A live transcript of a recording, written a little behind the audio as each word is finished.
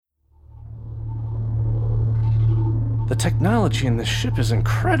The technology in this ship is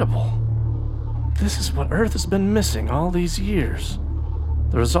incredible. This is what Earth has been missing all these years.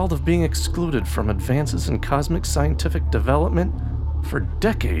 The result of being excluded from advances in cosmic scientific development for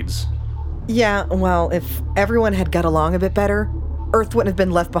decades. Yeah, well, if everyone had got along a bit better, Earth wouldn't have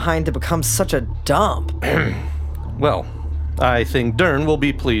been left behind to become such a dump. Well, I think Dern will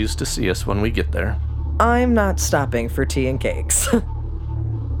be pleased to see us when we get there. I'm not stopping for tea and cakes.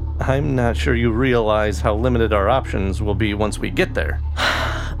 I'm not sure you realize how limited our options will be once we get there.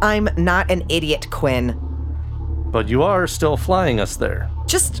 I'm not an idiot, Quinn. But you are still flying us there.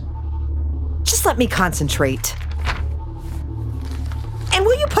 Just let me concentrate. And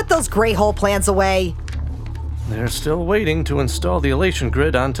will you put those gray hole plans away? They're still waiting to install the elation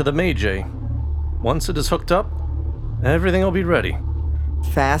grid onto the Meiji. Once it is hooked up, everything will be ready.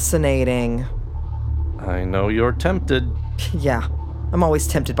 Fascinating. I know you're tempted. Yeah, I'm always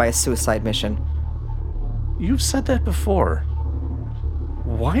tempted by a suicide mission. You've said that before.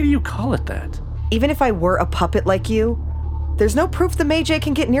 Why do you call it that? Even if I were a puppet like you, there's no proof the Meiji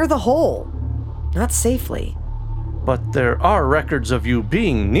can get near the hole. Not safely. But there are records of you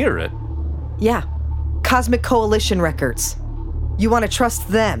being near it. Yeah, Cosmic Coalition records. You want to trust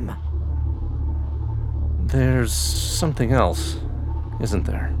them? There's something else, isn't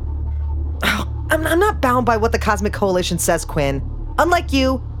there? I'm not bound by what the Cosmic Coalition says, Quinn. Unlike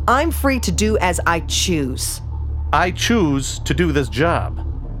you, I'm free to do as I choose. I choose to do this job.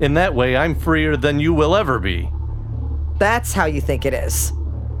 In that way, I'm freer than you will ever be. That's how you think it is.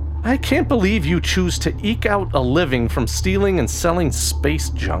 I can't believe you choose to eke out a living from stealing and selling space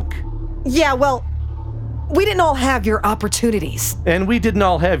junk. Yeah, well, we didn't all have your opportunities. And we didn't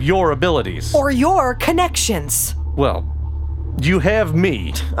all have your abilities. Or your connections. Well, you have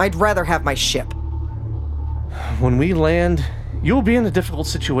me. I'd rather have my ship. When we land, you'll be in a difficult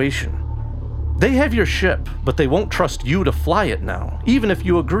situation. They have your ship, but they won't trust you to fly it now, even if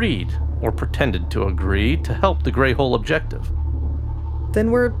you agreed, or pretended to agree, to help the Grey Hole objective.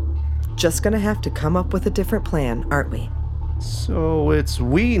 Then we're just gonna have to come up with a different plan, aren't we? So it's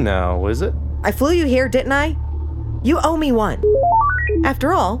we now, is it? I flew you here, didn't I? You owe me one.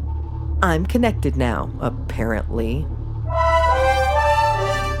 After all, I'm connected now, apparently.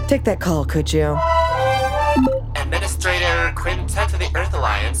 Take that call, could you? Administrator Quintet of the Earth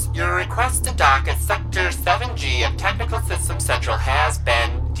Alliance, your request to dock at Sector 7G of Technical Systems Central has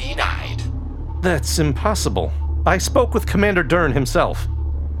been denied. That's impossible. I spoke with Commander Dern himself.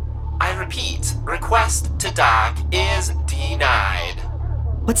 I repeat, request to dock is denied.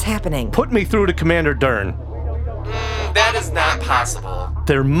 What's happening? Put me through to Commander Dern. That is not possible.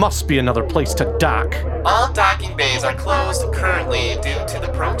 There must be another place to dock. All docking bays are closed currently due to the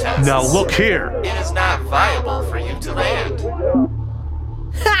protests. Now look here. It is not viable for you to land.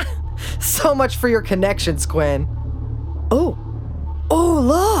 Ha! So much for your connections, Quinn. Oh,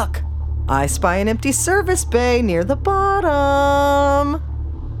 look! I spy an empty service bay near the bottom.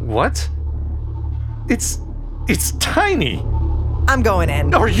 What? It's tiny. I'm going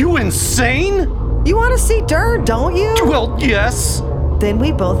in. Are you insane? You want to see Dern, don't you? Well, yes. Then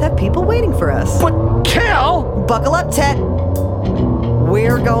we both have people waiting for us. But Cal! Buckle up, Tet.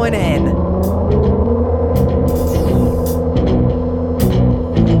 We're going in.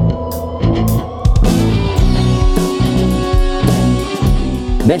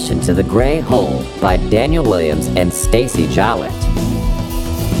 Mission to the Grey Hole by Daniel Williams and Stacy Jowett.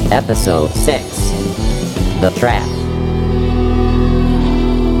 Episode 6. The Trap.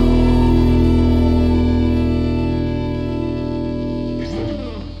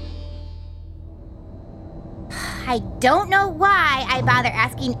 I don't know why I bother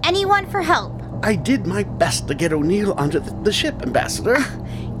asking anyone for help. I did my best to get O'Neill onto the ship, Ambassador.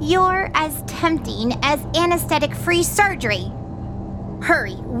 You're as tempting as anesthetic-free surgery.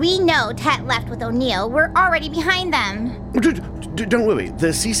 Hurry, we know Tet left with O'Neill. We're already behind them. Don't worry, the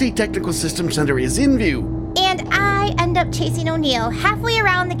CC Technical Systems Center is in view. And I end up chasing O'Neill halfway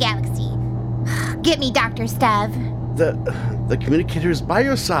around the galaxy. Get me, Dr. Stev. The communicator is by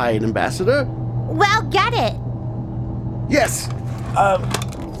your side, Ambassador. Well, get it. Yes.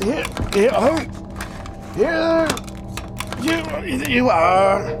 Here you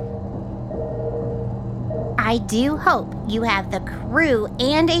are. I do hope you have the crew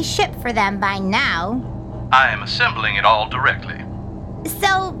and a ship for them by now. I am assembling it all directly.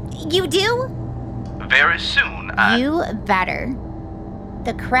 So, you do? Very soon, You better.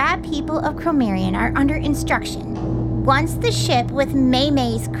 The crab people of Cromerian are under instruction. Once the ship with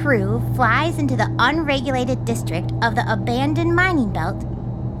May's crew flies into the unregulated district of the abandoned mining belt,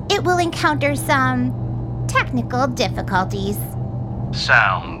 it will encounter some technical difficulties.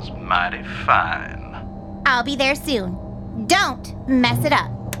 Sounds mighty fine. I'll be there soon. Don't mess it up.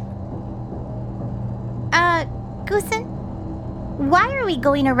 Goosen, why are we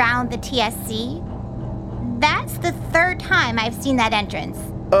going around the TSC? That's the third time I've seen that entrance.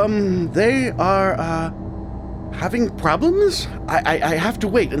 They are, having problems? I have to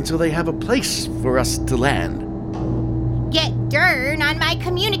wait until they have a place for us to land. Get Dern on my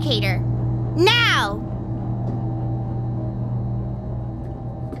communicator. Now!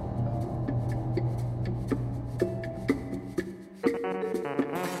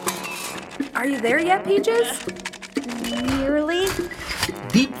 Are you there yet, Peaches? Nearly?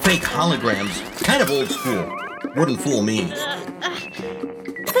 Deepfake holograms. Kind of old school. Wouldn't fool me.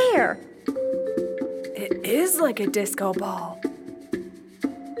 There! It is like a disco ball.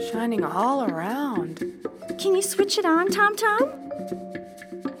 Shining all around. Can you switch it on, Tom-Tom?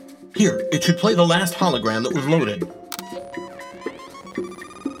 Here, it should play the last hologram that was loaded.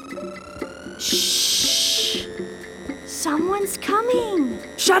 Shh! Someone's coming!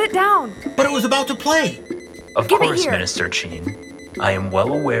 Shut it down! But it was about to play! Of Give it course, here. Minister Cheen. I am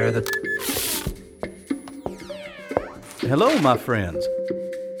well aware that... Hello, my friends.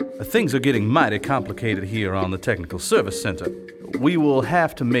 Things are getting mighty complicated here on the Technical Service Center. We will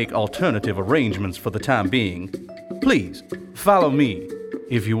have to make alternative arrangements for the time being. Please, follow me,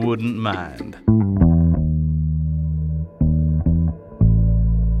 if you wouldn't mind.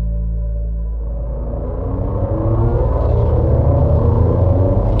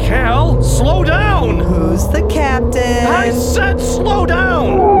 Cal, slow down! Who's the captain? I said slow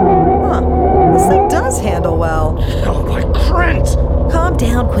down! Huh. This thing does handle well. Oh, my Krent! Calm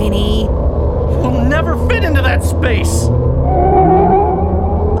down, Queenie. We'll never fit into that space!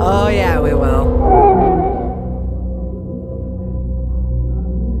 Oh, yeah, we will.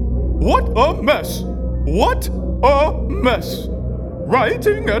 What a mess! What a mess!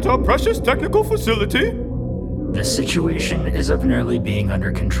 Rioting at our precious technical facility? the situation is of nearly being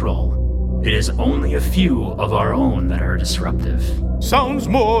under control. It is only a few of our own that are disruptive. Sounds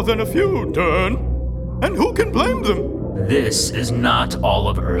more than a few, Dern. And who can blame them? This is not all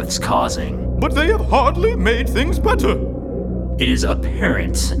of Earth's causing. But they have hardly made things better. It is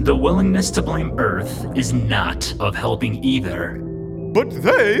apparent the willingness to blame Earth is not of helping either. But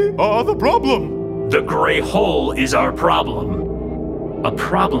they are the problem. The gray hole is our problem. A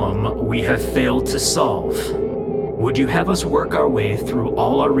problem we have failed to solve. Would you have us work our way through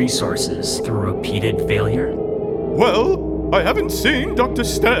all our resources through repeated failure? Well, I haven't seen Dr.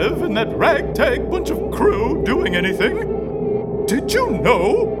 Stev and that ragtag bunch of crew doing anything. Did you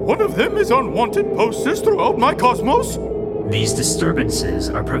know one of them is on wanted posters throughout my cosmos? These disturbances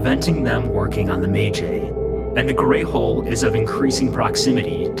are preventing them working on the Mage, and the gray hole is of increasing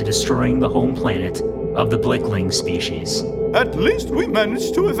proximity to destroying the home planet of the Blickling species. At least we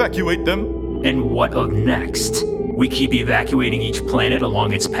managed to evacuate them. And what of next? We keep evacuating each planet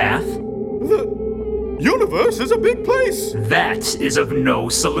along its path? The universe is a big place. That is of no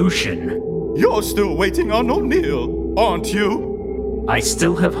solution. You're still waiting on O'Neill, aren't you? I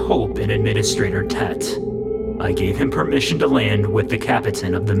still have hope in Administrator Tet. I gave him permission to land with the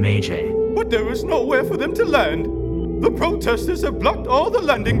captain of the Mage. But there is nowhere for them to land. The protesters have blocked all the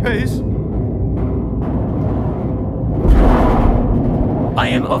landing bays. I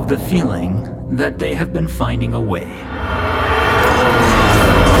am of the feeling that they have been finding a way.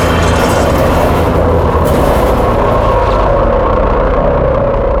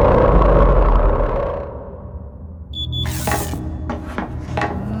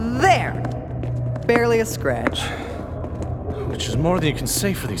 There! Barely a scratch. Which is more than you can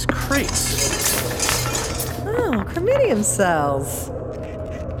say for these crates. Oh, chromidium cells.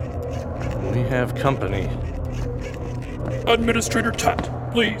 We have company. Administrator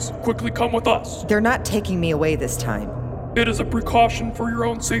Tet, please, quickly come with us. They're not taking me away this time. It is a precaution for your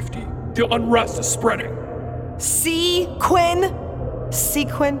own safety. The unrest is spreading. Sequin?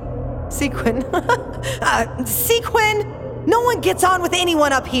 Sequin? Sequin? Sequin? No one gets on with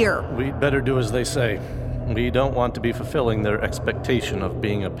anyone up here. We'd better do as they say. We don't want to be fulfilling their expectation of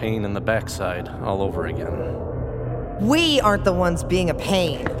being a pain in the backside all over again. We aren't the ones being a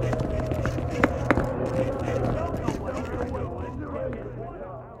pain.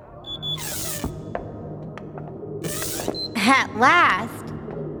 At last.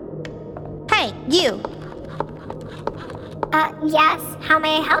 Hey, you. Yes, how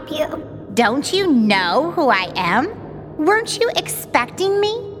may I help you? Don't you know who I am? Weren't you expecting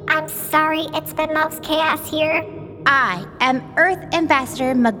me? I'm sorry, it's been most chaos here. I am Earth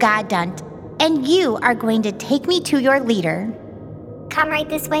Ambassador Magadunt, and you are going to take me to your leader. Come right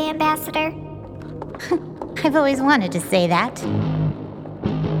this way, Ambassador. I've always wanted to say that.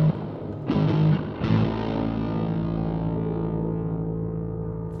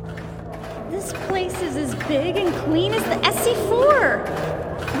 big and clean as the SC4.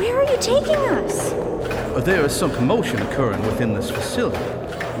 Where are you taking us? There is some commotion occurring within this facility.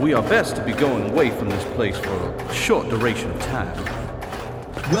 We are best to be going away from this place for a short duration of time.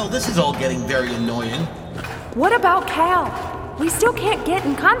 Well, this is all getting very annoying. What about Cal? We still can't get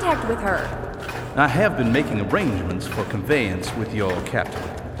in contact with her. I have been making arrangements for conveyance with your captain.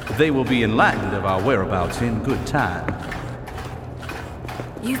 They will be enlightened of our whereabouts in good time.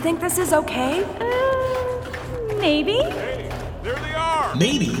 You think this is okay? Maybe. Hey, there they are!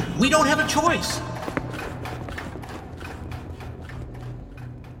 Maybe. We don't have a choice.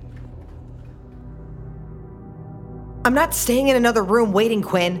 I'm not staying in another room waiting,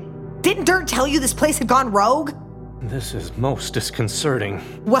 Quinn. Didn't Dirt tell you this place had gone rogue? This is most disconcerting.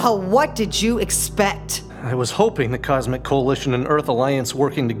 Well, what did you expect? I was hoping the Cosmic Coalition and Earth Alliance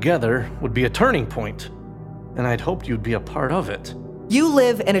working together would be a turning point, and I'd hoped you'd be a part of it. You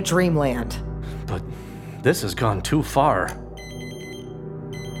live in a dreamland. But this has gone too far.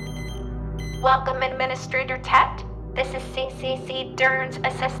 Welcome, Administrator Tet. This is CCC Dern's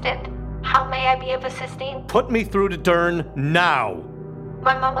assistant. How may I be of assisting? Put me through to Dern now.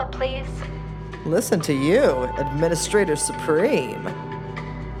 One moment, please. Listen to you, Administrator Supreme.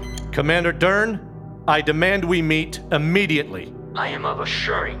 Commander Dern, I demand we meet immediately. I am of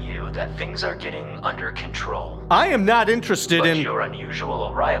assuring you that things are getting under control. I am not interested But in... your unusual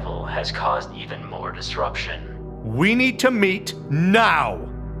arrival has caused even more disruption. We need to meet now.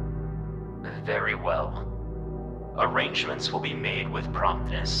 Very well. Arrangements will be made with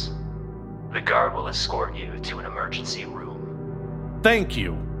promptness. The guard will escort you to an emergency room. Thank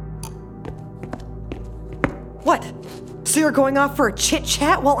you. What? So you're going off for a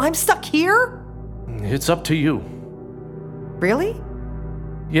chit-chat while I'm stuck here? It's up to you. Really?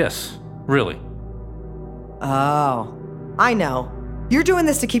 Yes, really. Oh, I know. You're doing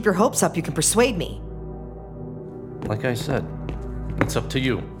this to keep your hopes up. You can persuade me. Like I said, it's up to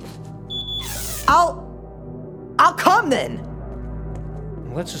you. I'll come then.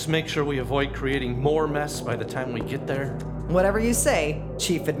 Let's just make sure we avoid creating more mess by the time we get there. Whatever you say,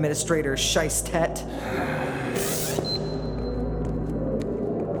 Chief Administrator Scheistet.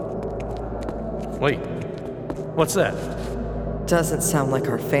 Wait, what's that? Doesn't sound like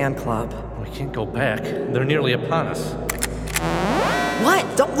our fan club. We can't go back. They're nearly upon us.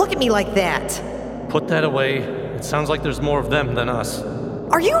 What? Don't look at me like that. Put that away. It sounds like there's more of them than us.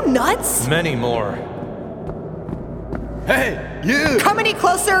 Are you nuts? Many more. Hey, you! Come any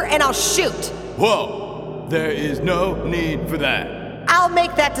closer and I'll shoot. Whoa, there is no need for that. I'll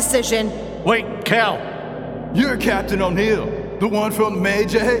make that decision. Wait, Cal. You're Captain O'Neill, the one from the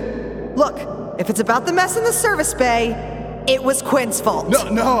Mayjay? Look, if it's about the mess in the service bay, it was Quinn's fault.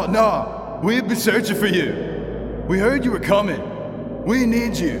 No. We've been searching for you. We heard you were coming. We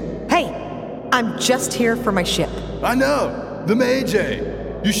need you. Hey, I'm just here for my ship. I know, the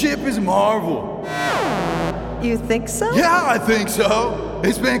Mayjay. Your ship is a marvel. You think so? Yeah, I think so.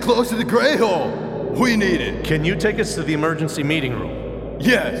 It's been close to the Grey Hole. We need it. Can you take us to the emergency meeting room?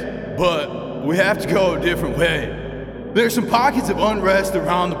 Yes, but we have to go a different way. There's some pockets of unrest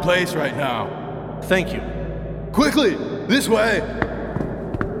around the place right now. Thank you. Quickly, this way.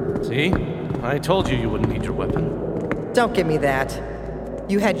 See? I told you wouldn't need your weapon. Don't give me that.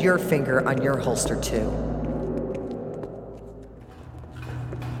 You had your finger on your holster, too.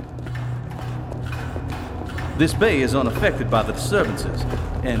 This bay is unaffected by the disturbances,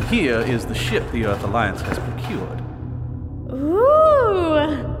 and here is the ship the Earth Alliance has procured.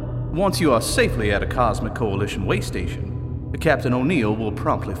 Ooh! Once you are safely at a Cosmic Coalition way station, Captain O'Neill will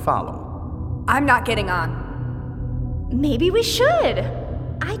promptly follow. I'm not getting on. Maybe we should.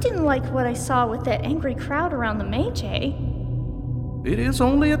 I didn't like what I saw with that angry crowd around the Mayjay. It is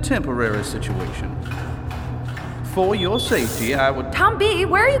only a temporary situation. For your safety, I would... Tom B.,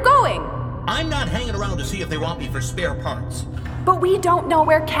 where are you going? I'm not hanging around to see if they want me for spare parts. But we don't know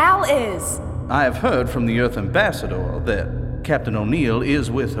where Cal is. I have heard from the Earth Ambassador that Captain O'Neill is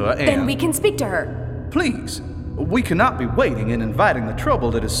with her and... Then we can speak to her. Please, we cannot be waiting and inviting the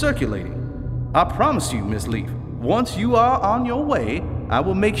trouble that is circulating. I promise you, Miss Leaf, once you are on your way, I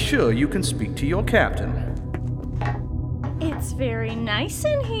will make sure you can speak to your captain. It's very nice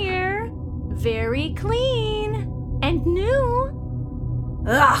in here. Very clean. And new.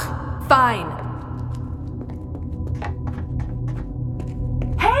 Ugh! Fine.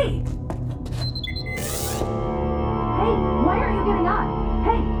 Hey! Hey, why aren't you getting on?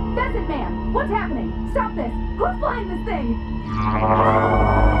 Hey, Pheasant Man, what's happening? Stop this! Who's flying this thing?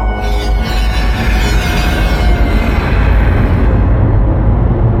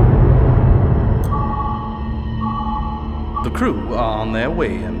 The crew are on their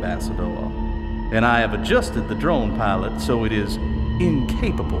way, Ambassador. and I have adjusted the drone pilot so it is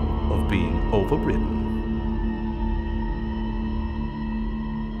incapable of being overridden.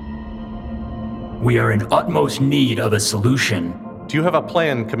 We are in utmost need of a solution. Do you have a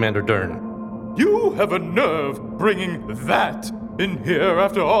plan, Commander Dern? You have a nerve bringing that in here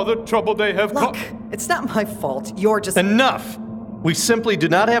after all the trouble they have Look, it's not my fault. You're just... Enough! We simply do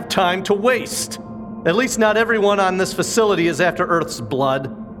not have time to waste. At least not everyone on this facility is after Earth's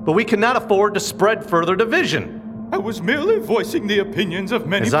blood, but we cannot afford to spread further division. I was merely voicing the opinions of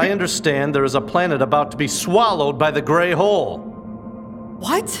many As I understand, there is a planet about to be swallowed by the Grey Hole.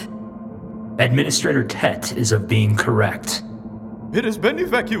 What? Administrator Tet is of being correct. It has been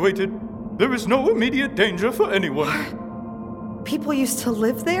evacuated. There is no immediate danger for anyone. People used to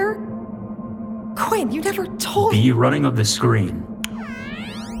live there? Quinn, you never told The running of the screen.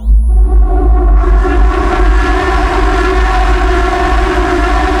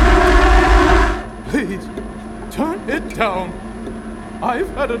 Please, turn it down. I've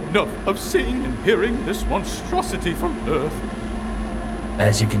had enough of seeing and hearing this monstrosity from Earth.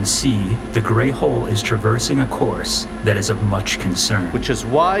 As you can see, the Grey Hole is traversing a course that is of much concern. Which is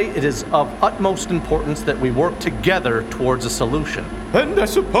why it is of utmost importance that we work together towards a solution. And I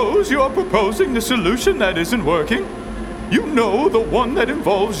suppose you're proposing the solution that isn't working? You know, the one that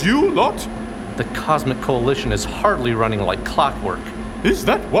involves you lot? The Cosmic Coalition is hardly running like clockwork. Is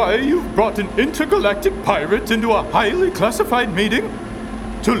that why you've brought an intergalactic pirate into a highly classified meeting?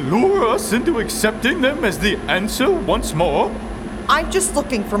 To lure us into accepting them as the answer once more? I'm just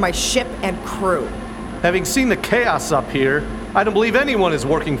looking for my ship and crew. Having seen the chaos up here, I don't believe anyone is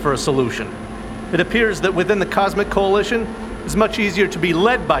working for a solution. It appears that within the Cosmic Coalition, it's much easier to be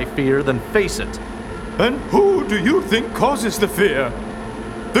led by fear than face it. And who do you think causes the fear?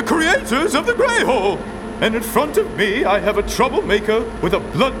 The creators of the Grey Hole! And in front of me, I have a troublemaker with a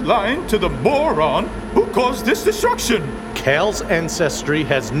bloodline to the moron who caused this destruction. Cal's ancestry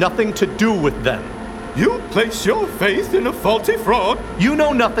has nothing to do with them. You place your faith in a faulty fraud? You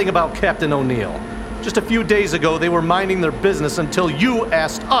know nothing about Captain O'Neill. Just a few days ago, they were minding their business until you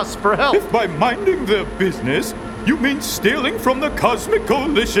asked us for help. If by minding their business, you mean stealing from the Cosmic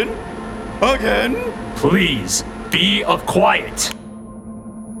Coalition? Again? Please, be of quiet.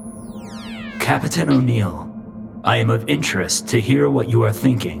 Captain O'Neill, I am of interest to hear what you are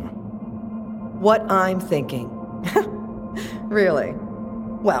thinking. What I'm thinking. Really?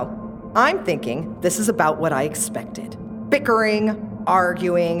 Well, I'm thinking this is about what I expected. Bickering,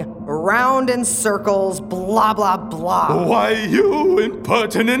 arguing, round in circles, blah, blah, blah. Why, you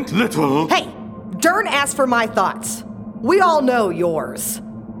impertinent little... Hey! Dern asked for my thoughts. We all know yours.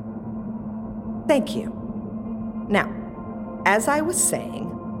 Thank you. Now, as I was saying,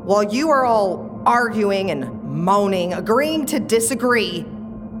 while you are all arguing and moaning, agreeing to disagree,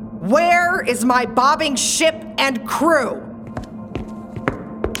 where is my bobbing ship and crew?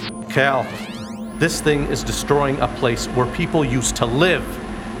 Cal, this thing is destroying a place where people used to live.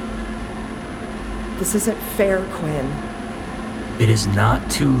 This isn't fair, Quinn. It is not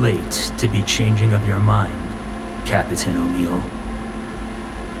too late to be changing of your mind, Captain O'Neill.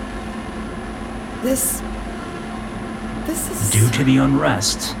 This is... Due to the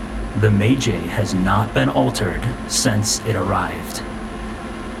unrest, the Meiji has not been altered since it arrived.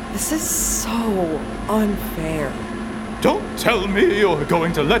 This is so unfair. Don't tell me you're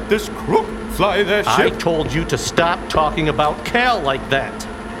going to let this crook fly their ship. I told you to stop talking about Cal like that.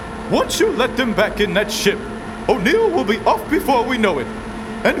 Once you let them back in that ship, O'Neill will be off before we know it.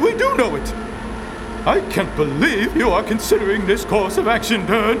 And we do know it. I can't believe you are considering this course of action,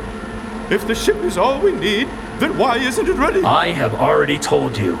 Dern. If the ship is all we need, then why isn't it ready? I have already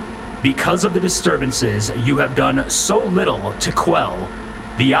told you. Because of the disturbances you have done so little to quell,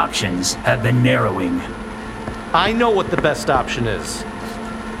 the options have been narrowing. I know what the best option is.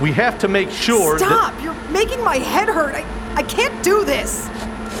 We have to make sure Stop! You're making my head hurt. I can't do this.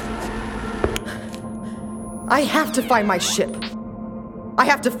 I have to find my ship. I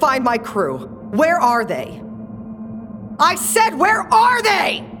have to find my crew. Where are they? I said, where are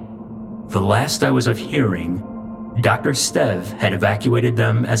they? The last I was of hearing, Dr. Stev had evacuated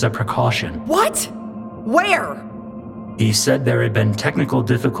them as a precaution. What? Where? He said there had been technical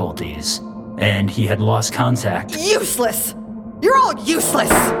difficulties, and he had lost contact. Useless! You're all useless!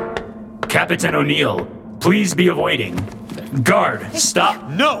 Captain O'Neill, please be avoiding. Guard, stop!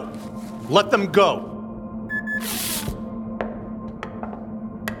 No! Let them go!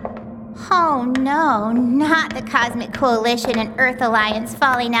 Oh no, not the Cosmic Coalition and Earth Alliance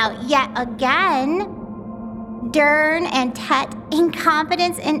falling out yet again. Dern and Tet,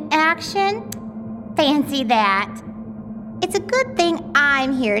 incompetence in action? Fancy that. It's a good thing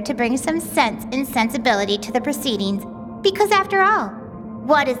I'm here to bring some sense and sensibility to the proceedings, because after all,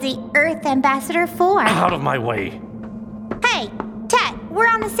 what is the Earth Ambassador for? Out of my way. Hey, Tet, we're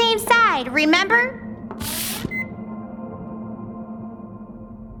on the same side, remember?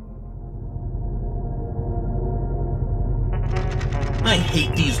 I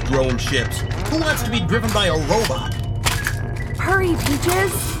hate these drone ships. Who wants to be driven by a robot? Hurry,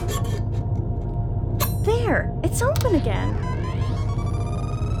 Peaches! There, it's open again.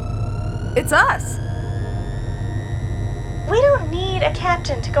 It's us. We don't need a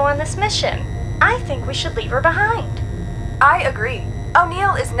captain to go on this mission. I think we should leave her behind. I agree.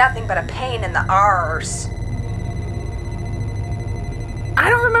 O'Neill is nothing but a pain in the arse. I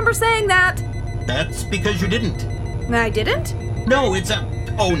don't remember saying that. That's because you didn't. I didn't? No, it's a...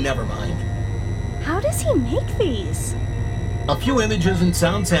 Oh, never mind. How does he make these? A few images and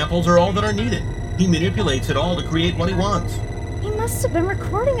sound samples are all that are needed. He manipulates it all to create what he wants. He must have been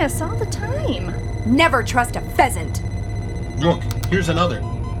recording us all the time. Never trust a pheasant. Look, here's another.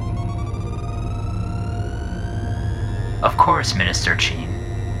 Of course, Minister Cheen.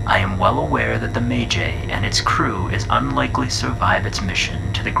 I am well aware that the Meijei and its crew is unlikely to survive its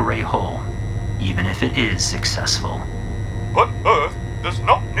mission to the Grey Hole, even if it is successful. But Earth does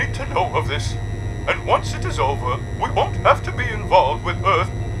not need to know of this. And once it is over, we won't have to be involved with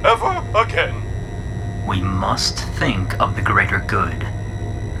Earth ever again. We must think of the greater good.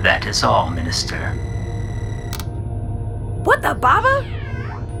 That is all, Minister. What the baba?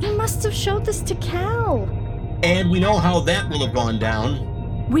 He must have showed this to Cal. And we know how that will have gone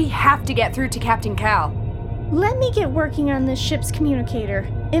down. We have to get through to Captain Cal. Let me get working on this ship's communicator.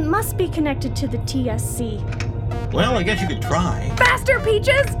 It must be connected to the TSC. Well, I guess you could try. Faster,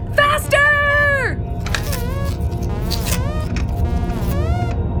 Peaches! Faster!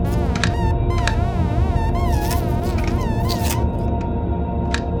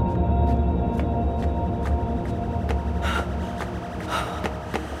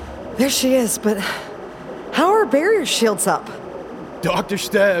 There she is, but how are barrier shields up? Dr.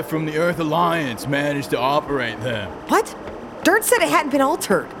 Stev from the Earth Alliance managed to operate them. What? Dern said it hadn't been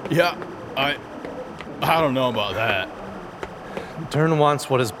altered. Yeah, I don't know about that. Dern wants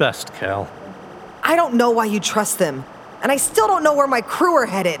what is best, Cal. I don't know why you trust them, and I still don't know where my crew are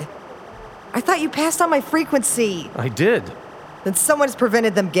headed. I thought you passed on my frequency. I did. Then someone has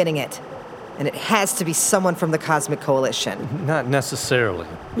prevented them getting it. And it has to be someone from the Cosmic Coalition. Not necessarily.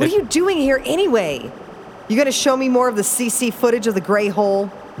 What are you doing here anyway? You gonna show me more of the CC footage of the Grey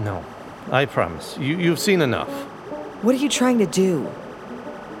Hole? No, I promise. You've seen enough. What are you trying to do?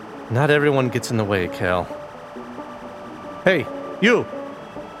 Not everyone gets in the way, Cal. Hey, you!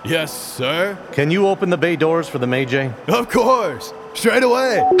 Yes, sir? Can you open the bay doors for the Meijei? Of course! Straight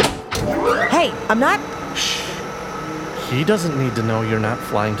away! Hey, I'm not... Shh. He doesn't need to know you're not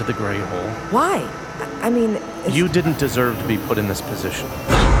flying to the Grey Hole. Why? I mean... You didn't deserve to be put in this position.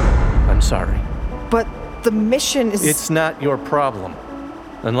 I'm sorry. But the mission is... It's not your problem.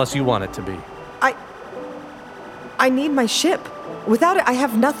 Unless you want it to be. I need my ship. Without it, I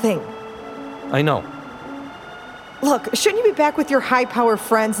have nothing. I know. Look, shouldn't you be back with your high-power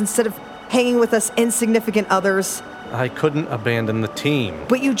friends instead of hanging with us insignificant others? I couldn't abandon the team.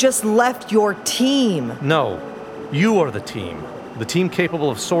 But you just left your team. No. You are the team. The team capable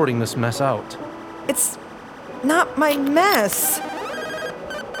of sorting this mess out. It's not my mess.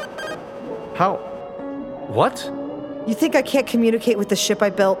 How? What? You think I can't communicate with the ship I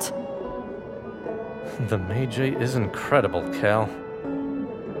built? The Meijei is incredible, Cal.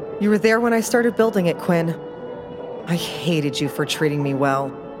 You were there when I started building it, Quinn. I hated you for treating me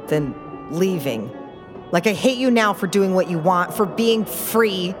well, then leaving. Like I hate you now for doing what you want, for being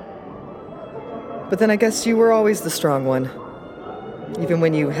free. But then I guess you were always the strong one. Even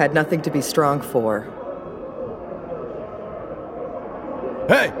when you had nothing to be strong for.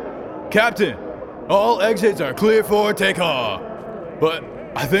 Hey, Captain! All exits are clear for takeoff. But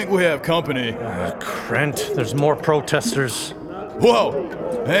I think we have company. Krent, there's more protesters.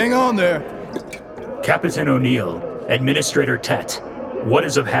 Whoa! Hang on there. Captain O'Neill, Administrator Tet, what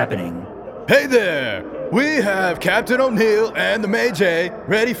is happening? Hey there! We have Captain O'Neill and the Meijei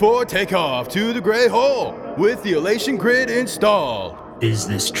ready for takeoff to the Grey Hole with the elation grid installed. Is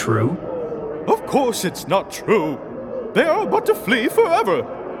this true? Of course it's not true. They are about to flee forever,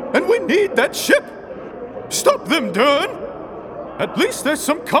 and we need that ship. Stop them, Dern! At least there's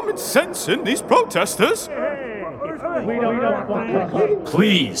some common sense in these protesters.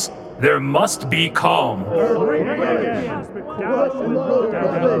 Please, there must be calm.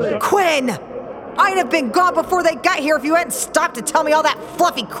 Quinn! I'd have been gone before they got here if you hadn't stopped to tell me all that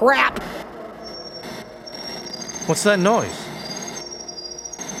fluffy crap! What's that noise?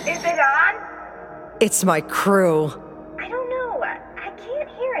 Is it on? It's my crew. I don't know. I can't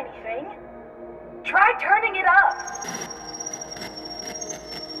hear anything. Try turning it up.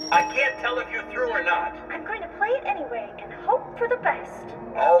 I can't tell if you're through or not. I'm going to play it anyway and hope for the best.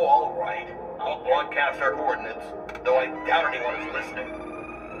 Oh, all right. I'll broadcast our coordinates, though I doubt anyone is listening.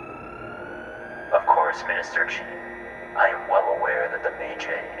 Of course, Minister Chi. I am well aware that the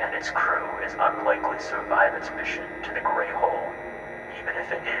Meiji and its crew is unlikely to survive its mission to the Grey Hole, even if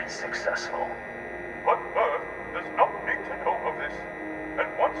it is successful. But Earth does not need to know of this.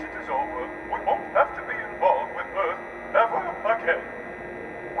 And once it is over, we won't have to be involved with Earth ever again.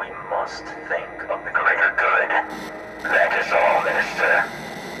 We must think of the greater good. That is all, Minister.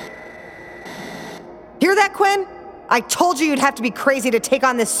 Hear that, Quinn? I told you you'd have to be crazy to take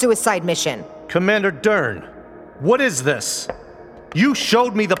on this suicide mission. Commander Dern, what is this? You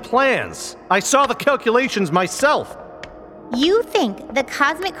showed me the plans. I saw the calculations myself. You think the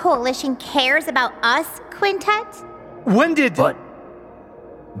Cosmic Coalition cares about us, Quintet? When did...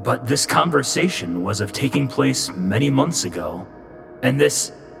 But this conversation was of taking place many months ago. And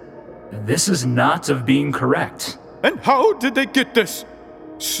this is not of being correct. And how did they get this?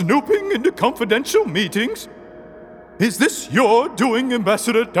 Snooping into confidential meetings? Is this your doing,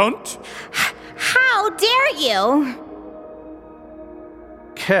 Ambassador Dunt? How dare you?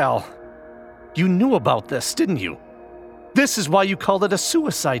 Cal, you knew about this, didn't you? This is why you called it a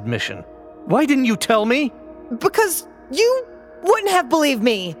suicide mission. Why didn't you tell me? Because you wouldn't have believed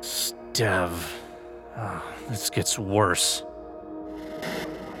me. Stev. Oh, this gets worse.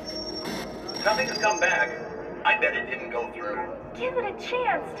 Nothing has come back. I bet it didn't go through. Give it a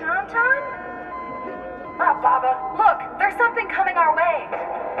chance, Tom. Oh, Baba, look, there's something coming our way.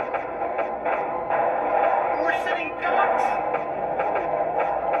 We're sitting ducks.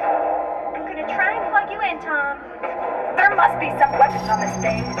 I'm gonna try and plug you in, Tom. There must be some weapons on this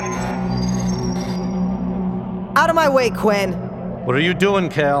thing. Out of my way, Quinn. What are you doing,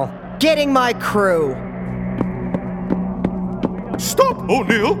 Cal? Getting my crew. Stop,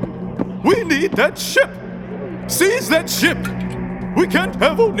 O'Neill! We need that ship! Seize that ship! We can't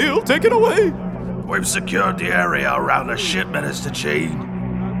have O'Neill taken away! We've secured the area around the ship, Minister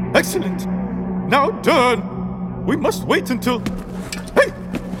Chain. Excellent! Now, Dern! We must wait until... Hey!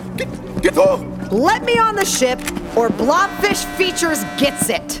 Get off! Let me on the ship, or Blobfish Features gets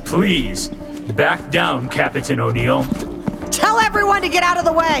it! Please, back down, Captain O'Neill. Tell everyone to get out of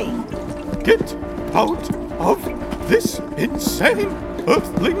the way! Get out of this insane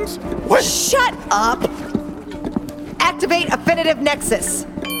Earthling's way! Shut up! Activate Affinitive Nexus.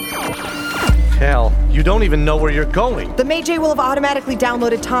 Cal, you don't even know where you're going. The Meiji will have automatically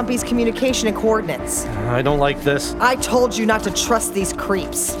downloaded Tom B's communication and coordinates. I don't like this. I told you not to trust these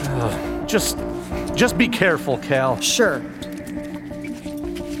creeps. Just be careful, Cal. Sure.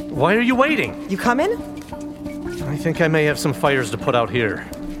 Why are you waiting? You coming? I think I may have some fires to put out here.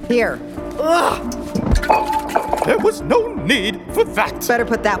 Here. Ugh! There was no need for that. Better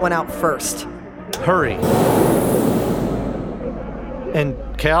put that one out first. Hurry. And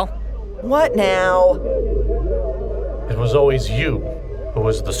Cal? What now? It was always you who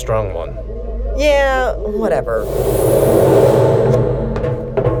was the strong one. Yeah, whatever.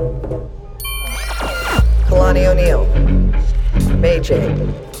 Kalani O'Neill. Meiji.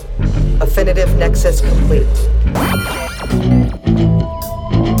 Affinitive Nexus complete.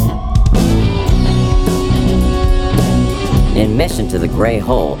 In Mission to the Grey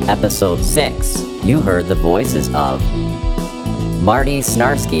Hole, Episode 6, you heard the voices of Marty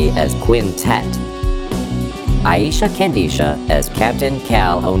Snarsky as Quintet, Aisha Kendisha as Captain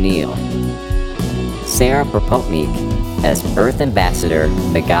Cal O'Neill, Sarah Propotnik as Earth Ambassador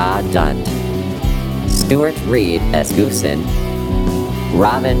Mega Dunt, Stuart Reed as Goosen,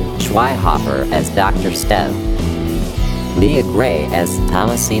 Robin Schweihofer as Dr. Stev, Leah Gray as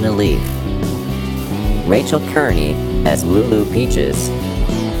Thomasina Leaf, Rachel Kearney as Lulu Peaches,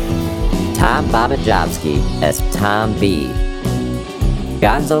 Tom Babajowski as Tom B,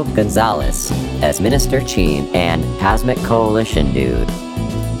 Gonzo Gonzalez as Minister Cheen and Cosmic Coalition Dude,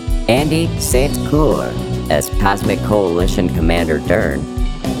 Andy St. Coeur as Cosmic Coalition Commander Dern.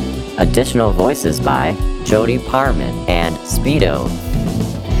 Additional voices by Jody Parman and Speedo.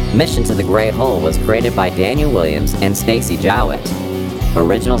 Mission to the Grey Hole was created by Daniel Williams and Stacy Jowett.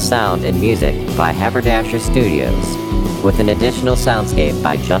 Original sound and music by Haberdasher Studios, with an additional soundscape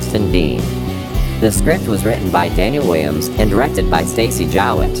by Justin Dean. The script was written by Daniel Williams and directed by Stacy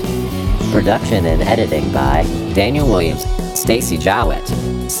Jowett. Production and editing by Daniel Williams, Stacy Jowett,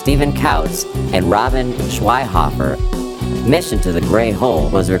 Stephen Kautz, and Robin Schweihofer. Mission to the Grey Hole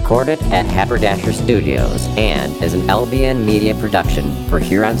was recorded at Haberdasher Studios and is an LBN Media production for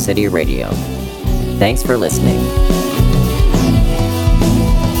Huron City Radio. Thanks for listening.